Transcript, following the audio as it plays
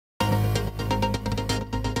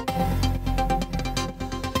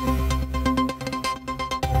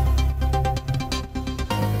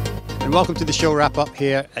And welcome to the show wrap-up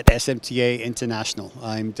here at SMTA International.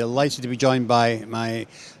 I'm delighted to be joined by my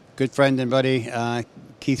good friend and buddy,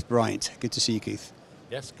 Keityh Bryant. Good to see you, Keith.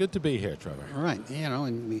 Yes, good to be here, Trevor. All right, you know,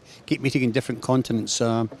 and we keep meeting in different continents.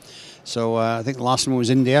 So I think the last one was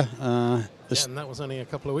India. Yeah, and that was only a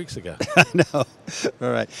couple of weeks ago. I know.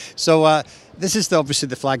 All right. So this is obviously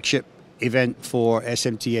the flagship event for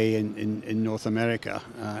SMTA in North America.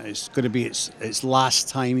 It's going to be its last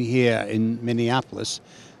time here in Minneapolis.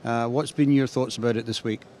 What's been your thoughts about it this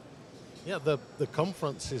week? Yeah, the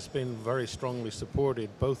conference has been very strongly supported,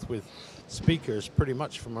 both with speakers pretty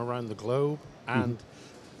much from around the globe and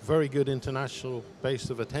very good international base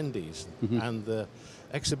of attendees. And the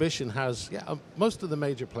exhibition has most of the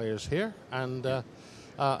major players here and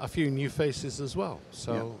a few new faces as well.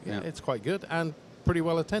 So it's quite good and pretty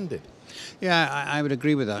well attended. Yeah, I would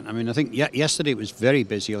agree with that. I mean, I think yesterday it was very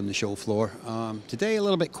busy on the show floor. Today a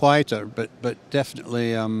little bit quieter, but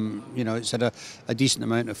definitely you know, it's had a decent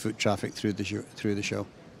amount of foot traffic through the show.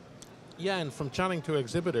 Yeah, and from chatting to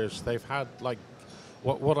exhibitors, they've had like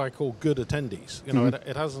what I call good attendees. You know,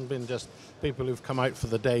 it hasn't been just people who've come out for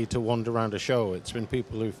the day to wander around a show. It's been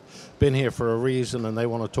people who've been here for a reason and they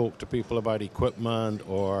want to talk to people about equipment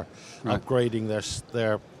or upgrading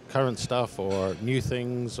their current stuff or new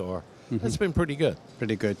things, or it's been pretty good.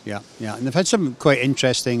 Pretty good, yeah. And they've had some quite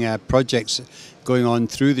interesting projects going on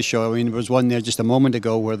through the show. I mean, there was one there just a moment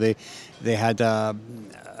ago where they had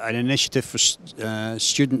an initiative for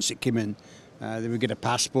students that came in. They would get a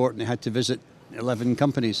passport and they had to visit 11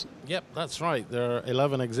 companies. Yep, that's right. There are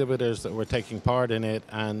 11 exhibitors that were taking part in it,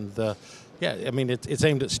 and yeah, I mean, it's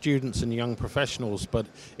aimed at students and young professionals, but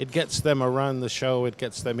it gets them around the show. It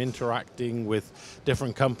gets them interacting with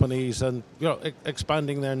different companies and, you know,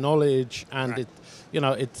 expanding their knowledge. And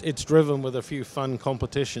it's driven with a few fun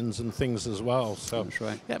competitions and things as well. So that's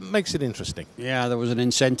right. Yeah, it makes it interesting. Yeah, there was an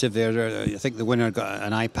incentive there. I think the winner got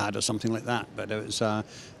an iPad or something like that. But it was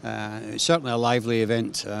certainly a lively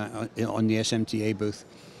event on the SMTA booth.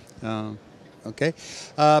 Okay.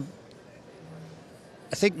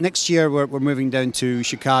 I think next year we're moving down to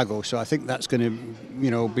Chicago, so I think that's going to,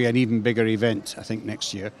 you know, be an even bigger event, I think,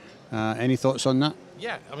 next year. Any thoughts on that?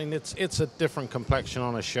 Yeah, I mean, it's a different complexion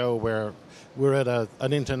on a show where we're at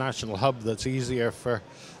an international hub that's easier for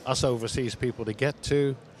us overseas people to get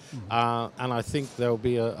to. And I think there'll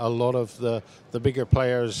be a lot of the bigger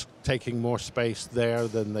players taking more space there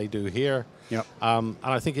than they do here. Yep. And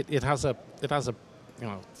I think it has a you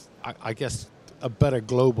know, I guess a better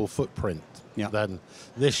global footprint than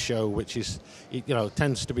this show, which is, you know,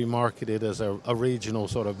 tends to be marketed as a regional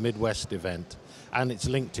sort of Midwest event, and it's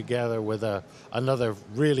linked together with another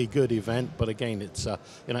really good event. But again, it's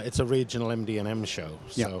it's a regional MD&M show.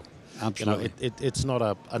 So absolutely, you know, it's not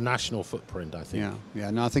a national footprint, I think.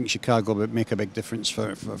 Yeah. No, I think Chicago would make a big difference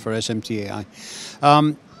for SMTA.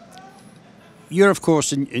 You're, of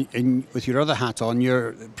course, with your other hat on,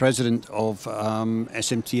 you're president of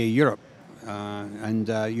SMTA Europe, and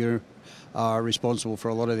you are responsible for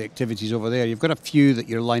a lot of the activities over there. You've got a few that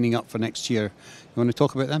you're lining up for next year. You want to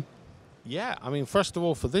talk about them? Yeah, I mean, first of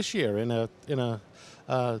all, for this year, in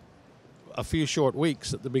a few short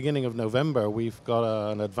weeks at the beginning of November, we've got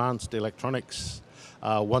an advanced electronics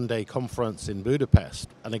one-day conference in Budapest,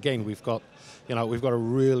 and again, we've got a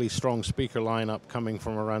really strong speaker lineup coming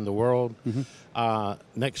from around the world.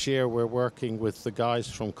 Next year, we're working with the guys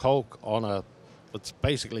from Kolk on it's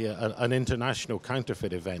basically an international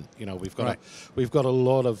counterfeit event. You know, we've got a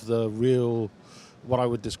lot of the real, what I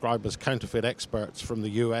would describe as counterfeit experts from the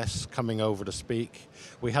US coming over to speak.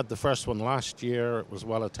 We had the first one last year. It was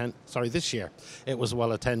this year it was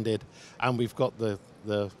well attended, and we've got the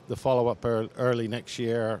follow-up early next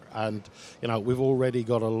year, and you know, we've already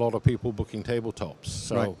got a lot of people booking tabletops.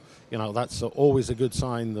 So you know, that's always a good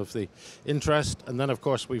sign of the interest. And then of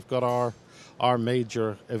course we've got our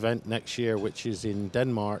major event next year, which is in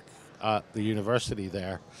Denmark at the university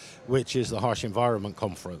there, which is the Harsh Environment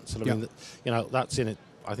Conference. And I mean, you know, that's in it,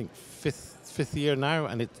 I think, fifth year now,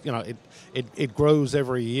 and it grows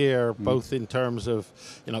every year, both in terms of,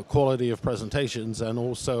 you know, quality of presentations and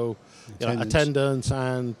also attendance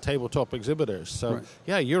and tabletop exhibitors. So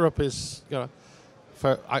yeah, Europe is, you know,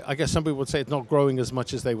 I guess some people would say it's not growing as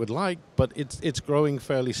much as they would like, but it's growing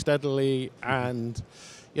fairly steadily, and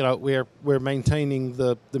you know, we're maintaining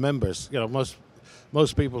the members. You know,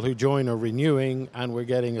 most people who join are renewing, and we're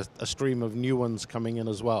getting a stream of new ones coming in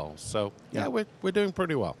as well. So yeah, we're doing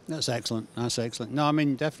pretty well. That's excellent. No, I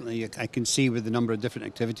mean, definitely, I can see with the number of different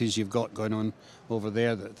activities you've got going on over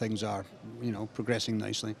there that things are, you know, progressing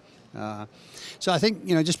nicely. So I think,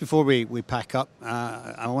 you know, just before we pack up,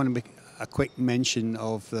 I want to a quick mention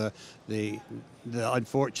of the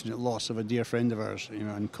unfortunate loss of a dear friend of ours,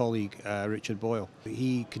 and colleague, Richard Boyle.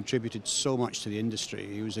 He contributed so much to the industry.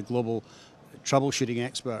 He was a global troubleshooting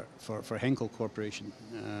expert for Henkel Corporation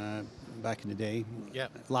back in the day. Yeah.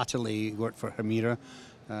 Latterly, he worked for Hamira,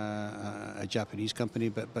 a Japanese company,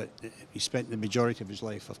 but he spent the majority of his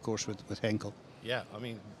life, of course, with Henkel. Yeah, I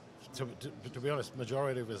mean, to be honest,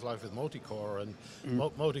 majority of his life with Multicore, and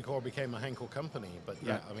Multicore became a Henkel company. But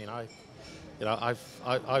yeah, I mean,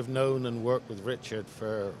 I've known and worked with Richard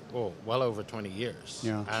for well over 20 years.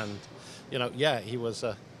 Yeah. And he was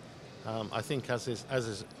I think as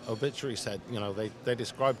his obituary said, they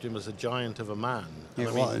described him as a giant of a man.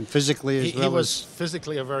 Yeah, and physically as well. He was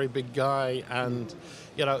physically a very big guy, and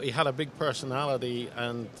he had a big personality,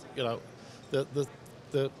 and the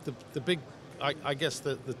big. I guess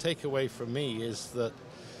the takeaway for me is that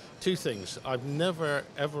two things. I've never,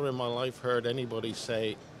 ever in my life heard anybody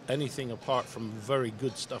say anything apart from very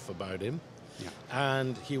good stuff about him. Yeah.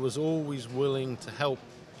 And he was always willing to help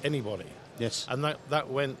anybody. Yes. And that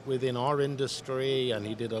went within our industry, and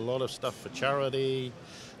he did a lot of stuff for charity.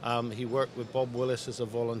 He worked with Bob Willis as a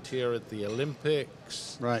volunteer at the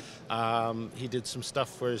Olympics. Right. He did some stuff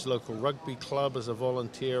for his local rugby club as a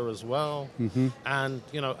volunteer as well. Mm-hmm. And,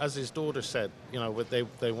 as his daughter said,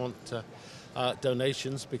 they want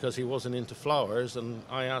donations because he wasn't into flowers. And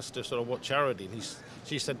I asked her sort of what charity. And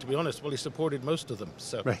she said, to be honest, well, he supported most of them.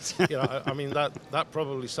 So, right. I mean, that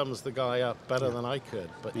probably sums the guy up better than I could.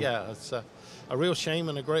 But it's a real shame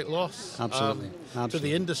and a great loss. Absolutely. To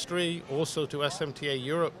the industry, also to SMTA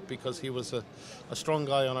Europe, because he was a strong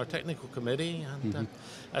guy on our technical committee. And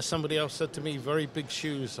as somebody else said to me, very big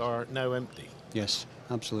shoes are now empty. Yes,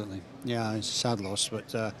 absolutely. Yeah, it's a sad loss,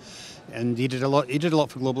 but and he did a lot. He did a lot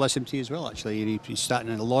for Global SMT as well. Actually, he sat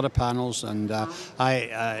in a lot of panels, and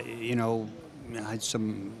I had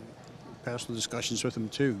some personal discussions with him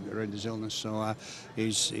too around his illness. So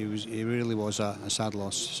he really was a sad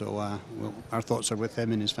loss. So our thoughts are with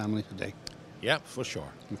him and his family today. Yeah, for sure.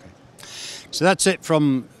 Okay. So that's it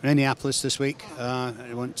from Minneapolis this week.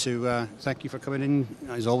 I want to thank you for coming in,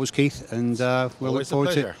 as always, Keith, and we'll look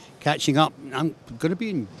forward to catching up. I'm going to be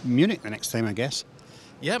in Munich the next time, I guess.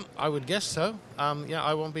 Yeah, I would guess so.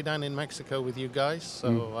 I won't be down in Mexico with you guys,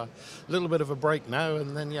 so a little bit of a break now,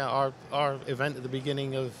 and then our event at the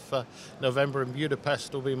beginning of November in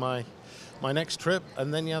Budapest will be my next trip,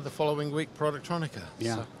 and then the following week Productronica.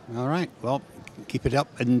 Yeah. So. All right. Well, keep it up,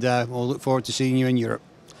 and we'll look forward to seeing you in Europe.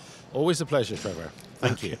 Always a pleasure, Trevor.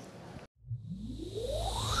 Thank you.